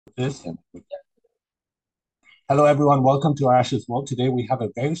this. And hello, everyone. Welcome to Ashes World. Today we have a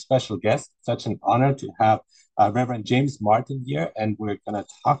very special guest. Such an honor to have Reverend James Martin here, and we're going to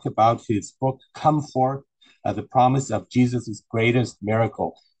talk about his book, Come Forth, the promise of Jesus' greatest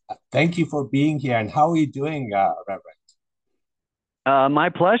miracle. Thank you for being here. And how are you doing, Reverend? My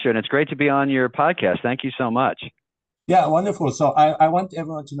pleasure, and it's great to be on your podcast. Thank you so much. Yeah, wonderful. So I want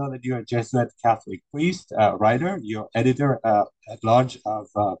everyone to know that you're a Jesuit Catholic priest, writer, you're editor at large of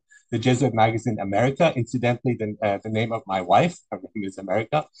the Jesuit magazine America. Incidentally, the name of my wife, her name is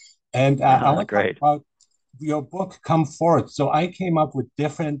America. And I want to talk Great. about your book, Come Forth. So I came up with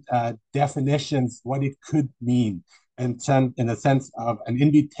different definitions, what it could mean in the sense of an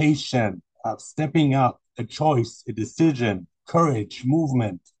invitation, of stepping up, a choice, a decision, courage,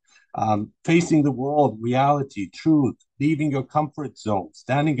 movement, facing the world, reality, truth, leaving your comfort zone,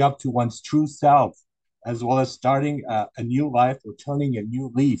 standing up to one's true self, as well as starting a new life or turning a new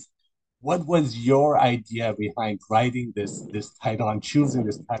leaf. What was your idea behind writing this title and choosing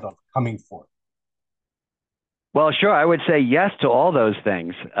this title of Coming Forth? Well, sure. I would say yes to all those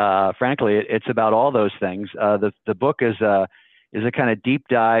things. Frankly, it's about all those things. The book is a kind of deep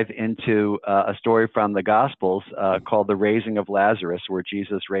dive into a story from the Gospels called "The Raising of Lazarus," where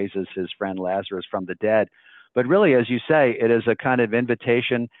Jesus raises his friend Lazarus from the dead. But really, as you say, it is a kind of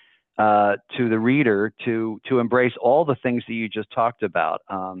invitation to the reader to embrace all the things that you just talked about.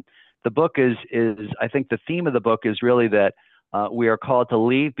 The book is I think the theme of the book is really that we are called to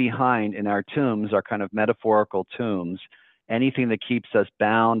leave behind in our tombs, our kind of metaphorical tombs, anything that keeps us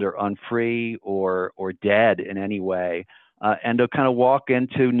bound or unfree or dead in any way, and to kind of walk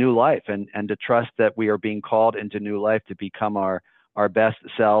into new life and to trust that we are being called into new life to become our best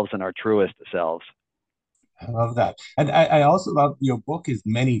selves and our truest selves. I love that. And I also love your book is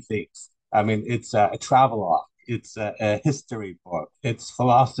many things. I mean, it's a travelogue, it's a history book, it's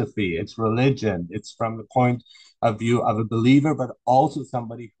philosophy, it's religion, it's from the point of view of a believer, but also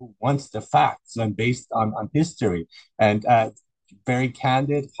somebody who wants the facts and based on history. And very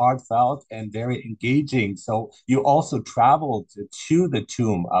candid, heartfelt, and very engaging. So you also traveled to the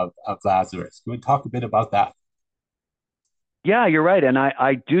tomb of Lazarus. Can we talk a bit about that? Yeah, you're right. And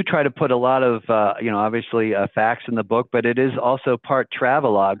I do try to put a lot of, obviously facts in the book, but it is also part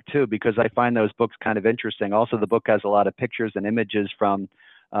travelogue too, because I find those books kind of interesting. Also, the book has a lot of pictures and images from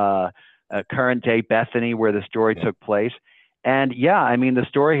current day Bethany, where the story Yeah. took place. And yeah, I mean, the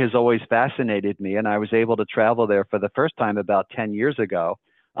story has always fascinated me, and I was able to travel there for the first time about 10 years ago.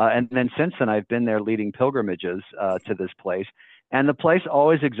 And then since then, I've been there leading pilgrimages to this place. And the place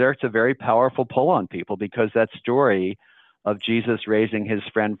always exerts a very powerful pull on people because that story of Jesus raising his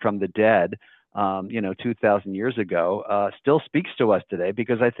friend from the dead, 2,000 years ago, still speaks to us today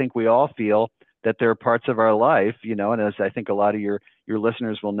because I think we all feel that there are parts of our life, and as I think a lot of your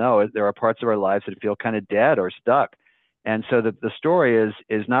listeners will know, there are parts of our lives that feel kind of dead or stuck. And so the story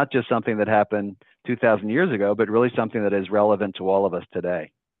is not just something that happened 2,000 years ago, but really something that is relevant to all of us today.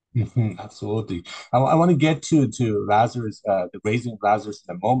 Mhm, absolutely. I want to get to Lazarus, the raising of Lazarus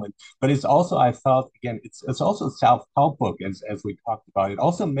in a moment, but it's also I felt again it's also a self-help book as we talked about it.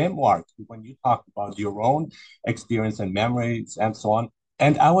 Also memoir when you talk about your own experience and memories and so on.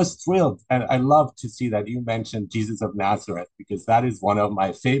 And I was thrilled and I love to see that you mentioned Jesus of Nazareth because that is one of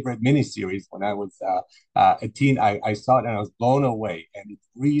my favorite miniseries. When I was a teen, I saw it and I was blown away. And it's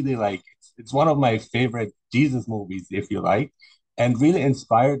really like it's one of my favorite Jesus movies, if you like, and really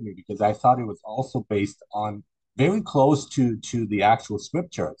inspired me because I thought it was also based on very close to the actual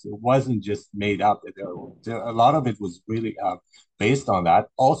scriptures. It wasn't just made up. A lot of it was really based on that.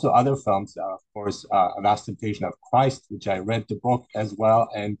 Also, other films, of course, Last Temptation of Christ, which I read the book as well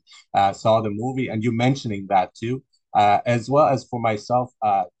and saw the movie, and you mentioning that too. As well as for myself,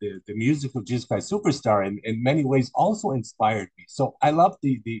 the music of Jesus Christ Superstar in many ways also inspired me. So I love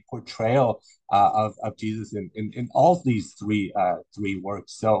the portrayal of Jesus in all these three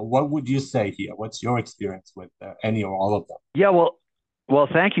works. So what would you say here? What's your experience with any or all of them? Yeah, well,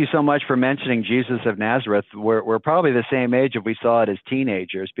 thank you so much for mentioning Jesus of Nazareth. We're probably the same age if we saw it as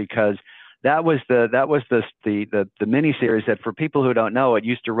teenagers because that was the mini series that for people who don't know, it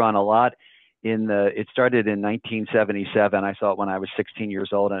used to run a lot it started in 1977. I saw it when I was 16 years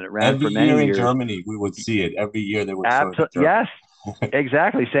old and it ran Every for many year in years. Germany, we would see it. Every year they would show it in Absolutely. Germany. Yes,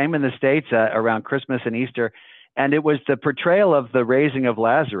 exactly. Same in the States around Christmas and Easter. And it was the portrayal of the raising of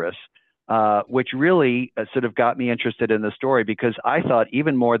Lazarus, which really sort of got me interested in the story because I thought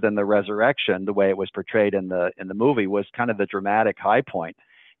even more than the resurrection, the way it was portrayed in the movie was kind of the dramatic high point.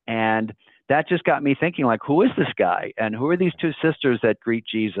 And that just got me thinking, like, who is this guy? And who are these two sisters that greet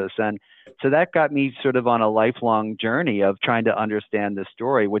Jesus? And so that got me sort of on a lifelong journey of trying to understand this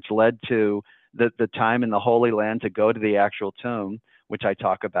story, which led to the time in the Holy Land to go to the actual tomb, which I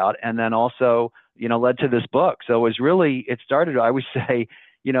talk about, and then also, led to this book. So it was really, it started, I would say,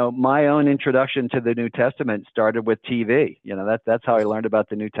 my own introduction to the New Testament started with TV. That's how I learned about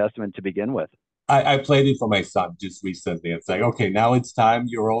the New Testament to begin with. I played it for my son just recently. It's like, okay, now it's time.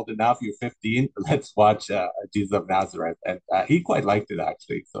 You're old enough. You're 15. Let's watch Jesus of Nazareth, and he quite liked it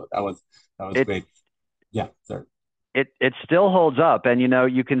actually. So that was It great. Yeah, sir. it still holds up, and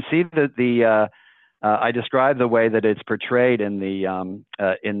you can see that I describe the way that it's portrayed in the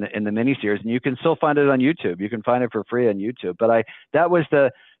miniseries, and you can still find it on YouTube. You can find it for free on YouTube. But that was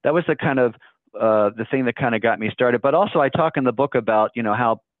the kind of the thing that kind of got me started. But also, I talk in the book about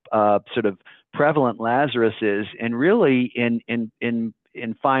how sort of prevalent Lazarus is, and really in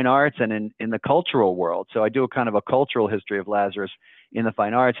fine arts and in the cultural world. So I do a kind of a cultural history of Lazarus in the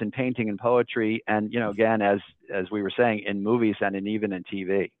fine arts and painting and poetry, and again, as we were saying, in movies and even in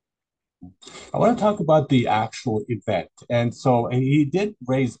TV. I want to talk about the actual event. And he did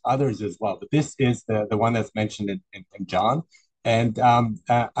raise others as well, but this is the one that's mentioned in John. And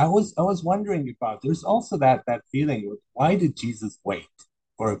I was wondering about, there's also that feeling with, why did Jesus wait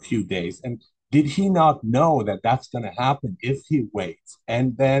for a few days? And did he not know that that's going to happen if he waits?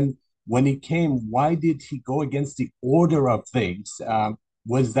 And then when he came, why did he go against the order of things?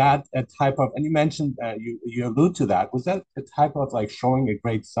 Was that a type of, and you mentioned, you allude to that, was that a type of like showing a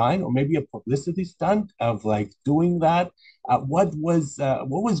great sign, or maybe a publicity stunt of like doing that? What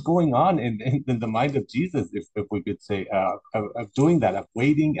was going on in the mind of Jesus, if we could say, of doing that, of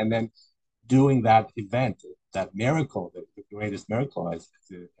waiting and then doing that event, that miracle, the greatest miracle, as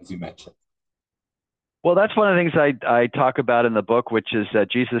you mentioned? Well, that's one of the things I talk about in the book, which is that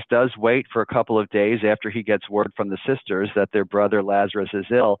Jesus does wait for a couple of days after he gets word from the sisters that their brother Lazarus is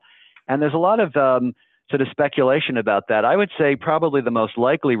ill. And there's a lot of sort of speculation about that. I would say probably the most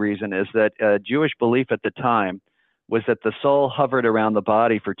likely reason is that Jewish belief at the time was that the soul hovered around the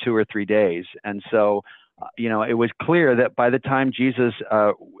body for 2 or 3 days. And so, it was clear that by the time Jesus,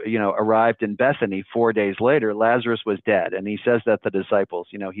 arrived in Bethany 4 days later, Lazarus was dead. And he says that to the disciples,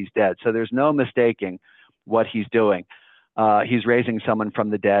 he's dead. So there's no mistaking what he's doing. He's raising someone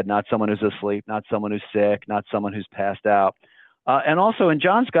from the dead, not someone who's asleep, not someone who's sick, not someone who's passed out. And also in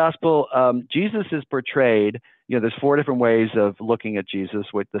John's gospel, Jesus is portrayed, there's 4 different ways of looking at Jesus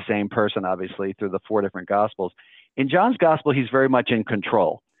with the same person, obviously, through the 4 different gospels. In John's gospel, he's very much in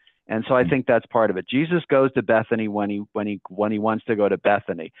control. And so I think that's part of it. Jesus goes to Bethany when he wants to go to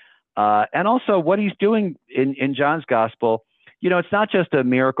Bethany. And also what he's doing in John's gospel, it's not just a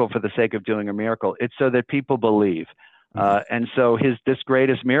miracle for the sake of doing a miracle. It's so that people believe. And so this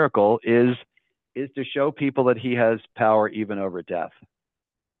greatest miracle is to show people that he has power even over death.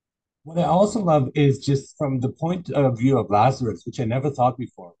 What I also love is, just from the point of view of Lazarus, which I never thought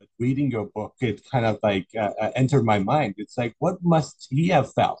before, but reading your book, it kind of like entered my mind. It's like, what must he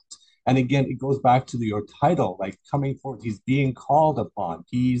have felt? And again, it goes back to your title, like coming forth. He's being called upon.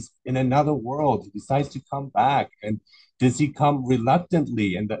 He's in another world. He decides to come back. And does he come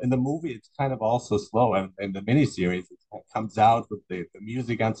reluctantly? In the movie, it's kind of also slow. And in the miniseries, it comes out with the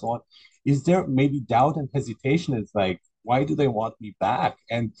music and so on. Is there maybe doubt and hesitation? It's like, why do they want me back?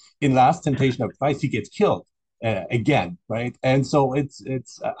 And in Last Temptation of Christ, he gets killed again, right? And so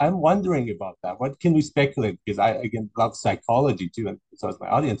I'm wondering about that. What can we speculate? Because I again love psychology too, and so is my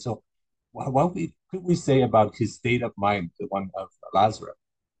audience. So could we say about his state of mind, the one of Lazarus?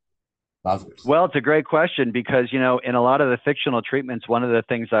 Lazarus. Well, it's a great question because, in a lot of the fictional treatments, one of the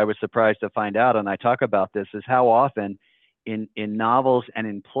things I was surprised to find out, and I talk about this, is how often in novels and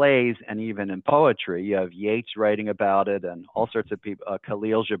in plays and even in poetry, you have Yeats writing about it and all sorts of people,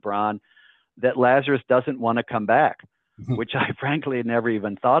 Khalil Gibran, that Lazarus doesn't want to come back, which I frankly had never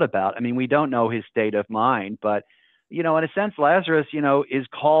even thought about. I mean, we don't know his state of mind, but, in a sense, Lazarus, is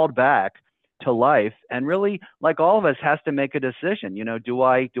called back to life, and really, like all of us, has to make a decision. Do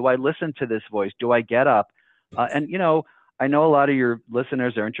I listen to this voice? Do I get up? And I know a lot of your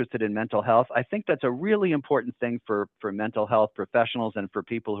listeners are interested in mental health. I think that's a really important thing for mental health professionals and for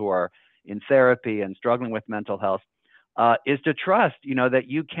people who are in therapy and struggling with mental health, is to trust, that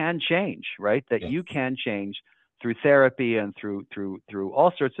you can change, right? That Yeah. you can change through therapy and through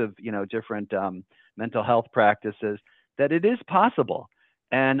all sorts of, different mental health practices, that it is possible.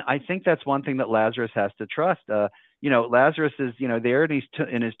 And I think that's one thing that Lazarus has to trust. Lazarus is, there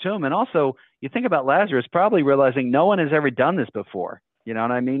in his tomb. And also, you think about Lazarus probably realizing no one has ever done this before. You know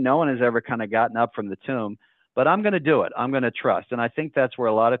what I mean? No one has ever kind of gotten up from the tomb, but I'm going to do it. I'm going to trust. And I think that's where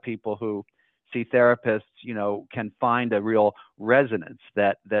a lot of people who see therapists, can find a real resonance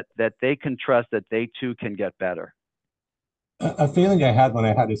that they can trust that they too can get better. A feeling I had when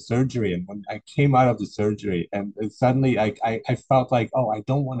I had a surgery and when I came out of the surgery and suddenly I felt like, oh, I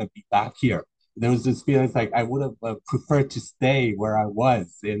don't want to be back here. There was this feeling like I would have preferred to stay where I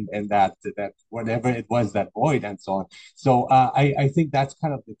was in that whatever it was, that void and so on. So I think that's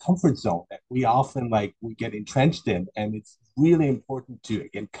kind of the comfort zone that we often like we get entrenched in, and it's really important to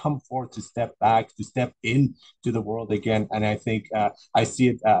again come forth, to step back, to step into the world again. And I think I see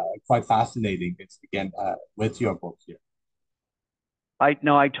it quite fascinating. It's again with your book here. I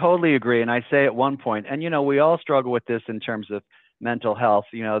no, I totally agree, and I say at one point, and we all struggle with this in terms of mental health.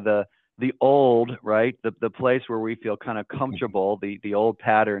 The old, right, the place where we feel kind of comfortable, the old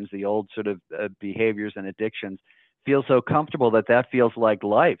patterns, the old sort of behaviors and addictions, feel so comfortable that feels like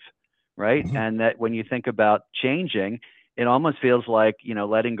life, right? Mhm. And that when you think about changing, it almost feels like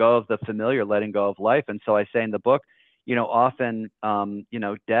letting go of the familiar, letting go of life. And so I say in the book, often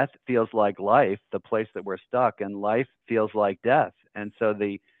death feels like life, the place that we're stuck, and life feels like death. And so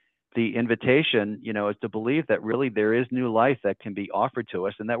the invitation, is to believe that really there is new life that can be offered to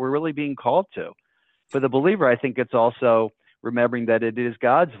us and that we're really being called to. For the believer, I think it's also remembering that it is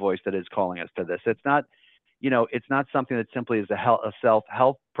God's voice that is calling us to this. It's not something that simply is a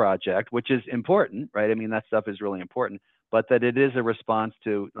self-help project, which is important, right? I mean, that stuff is really important, but that it is a response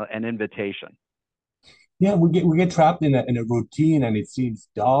to an invitation. Yeah, we get trapped in a routine and it seems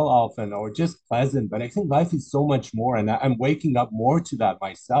dull often or just pleasant. But I think life is so much more, and I'm waking up more to that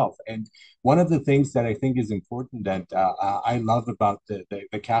myself. And one of the things that I think is important that I love about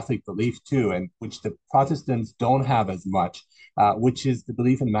the Catholic belief too, and which the Protestants don't have as much, which is the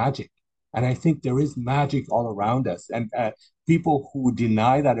belief in magic. And I think there is magic all around us. And people who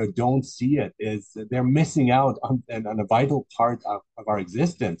deny that or don't see it is they're missing out on a vital part of our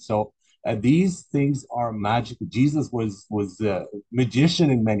existence. So these things are magical. Jesus was a magician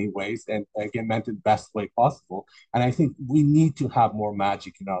in many ways, and again meant it the best way possible. And I think we need to have more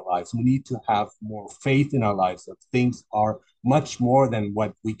magic in our lives. We need to have more faith in our lives that things are much more than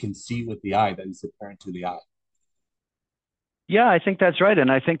what we can see with the eye, that is apparent to the eye. Yeah, I think that's right, and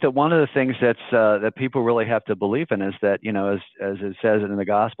I think that one of the things that people really have to believe in is that as it says in the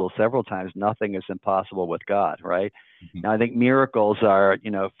gospel several times, nothing is impossible with God, right? Mhm. Now, I think miracles are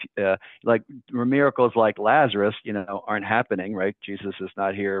like miracles like Lazarus, aren't happening, right? Jesus is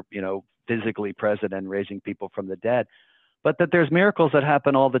not here, physically present and raising people from the dead, but that there's miracles that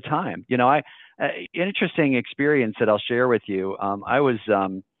happen all the time. Interesting experience that I'll share with you. I was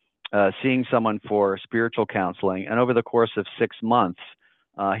seeing someone for spiritual counseling, and over the course of 6 months,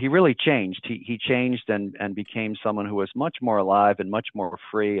 he really changed. He changed and became someone who was much more alive and much more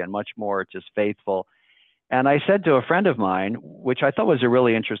free and much more just faithful. And I said to a friend of mine, which I thought was a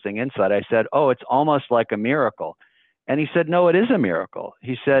really interesting insight, I said, "Oh, it's almost like a miracle." And he said, "No, it is a miracle."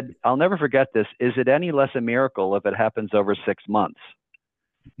 He said, "I'll never forget this. Is it any less a miracle if it happens over 6 months?"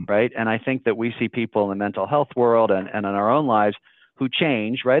 Right. And I think that we see people in the mental health world and in our own lives who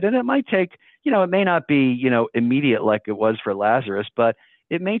change, right? And it might take, it may not be, immediate like it was for Lazarus, but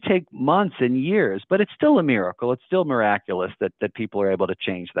it may take months and years, but it's still a miracle. It's still miraculous that people are able to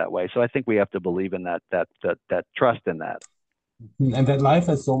change that way. So I think we have to believe in that trust in that. And that life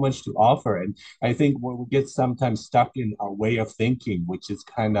has so much to offer. And I think when we get sometimes stuck in our way of thinking, which is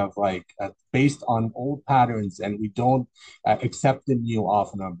kind of like based on old patterns, and we don't accept the new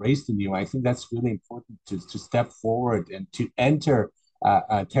often or embrace the new, I think that's really important to step forward and to enter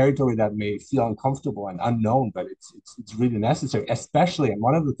a territory that may feel uncomfortable and unknown, but it's really necessary, especially. And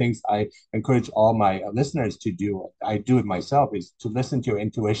one of the things I encourage all my listeners to do, I do it myself, is to listen to your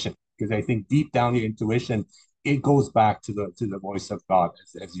intuition, because I think deep down your intuition, it goes back to the voice of God,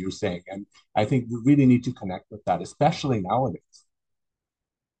 as you're saying. And I think we really need to connect with that, especially nowadays.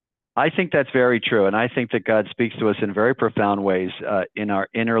 I think that's very true. And I think that God speaks to us in very profound ways in our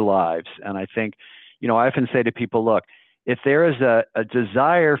inner lives. And I think, I often say to people, look, if there is a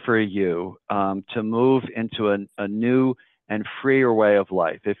desire for you to move into a new and freer way of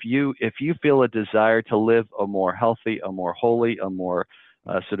life, if you feel a desire to live a more healthy, a more holy, a more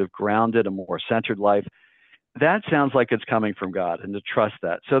sort of grounded, a more centered life, that sounds like it's coming from God, and to trust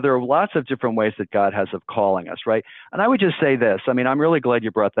that. So there are lots of different ways that God has of calling us, right? And I would just say this. I mean, I'm really glad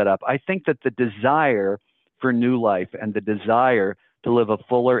you brought that up. I think that the desire for new life and the desire to live a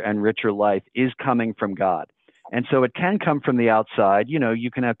fuller and richer life is coming from God. And so it can come from the outside. You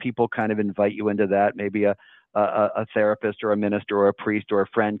can have people kind of invite you into that. Maybe a therapist or a minister or a priest or a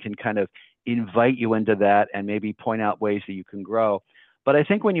friend can kind of invite you into that and maybe point out ways that you can grow. But I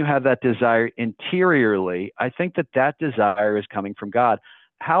think when you have that desire interiorly, I think that desire is coming from God.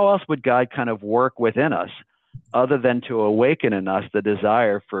 how else would God kind of work within us other than to awaken in us the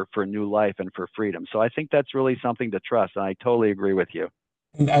desire for new life and for freedom? So I think that's really something to trust. And I totally agree with you.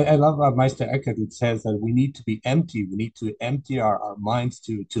 And I love Meister Eckhart, who says that we need to be empty. We need to empty our minds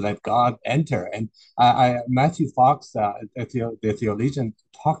to let God enter. And Matthew Fox, the theologian,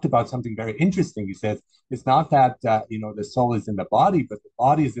 talked about something very interesting. He says it's not that the soul is in the body, but the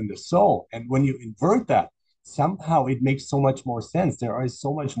body is in the soul. And when you invert that, somehow it makes so much more sense. There is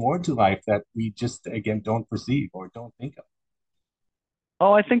so much more to life that we just again don't perceive or don't think of.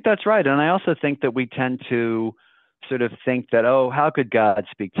 Oh, I think that's right. And I also think that we tend to sort of think that, oh, how could God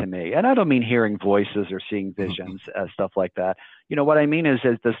speak to me? And I don't mean hearing voices or seeing Mhm. visions, stuff like that. What I mean is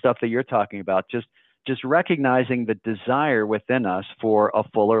the stuff that you're talking about, just recognizing the desire within us for a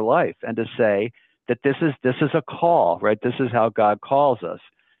fuller life and to say that this is a call, right? This is how God calls us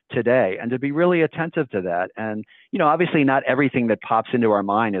today, and to be really attentive to that. And obviously not everything that pops into our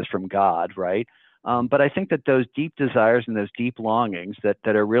mind is from God, right? But I think that those deep desires and those deep longings that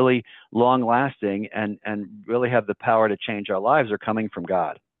are really long lasting and really have the power to change our lives are coming from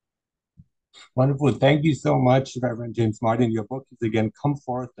God. Wonderful. Thank you so much, Reverend James Martin. Your book is again Come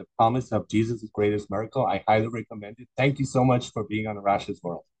Forth, the Promise of Jesus' Greatest Miracle. I highly recommend it. Thank you so much for being on Arash's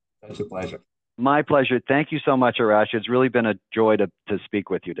World. Such a pleasure. My pleasure. Thank you so much, Arash. It's really been a joy to speak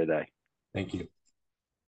with you today. Thank you.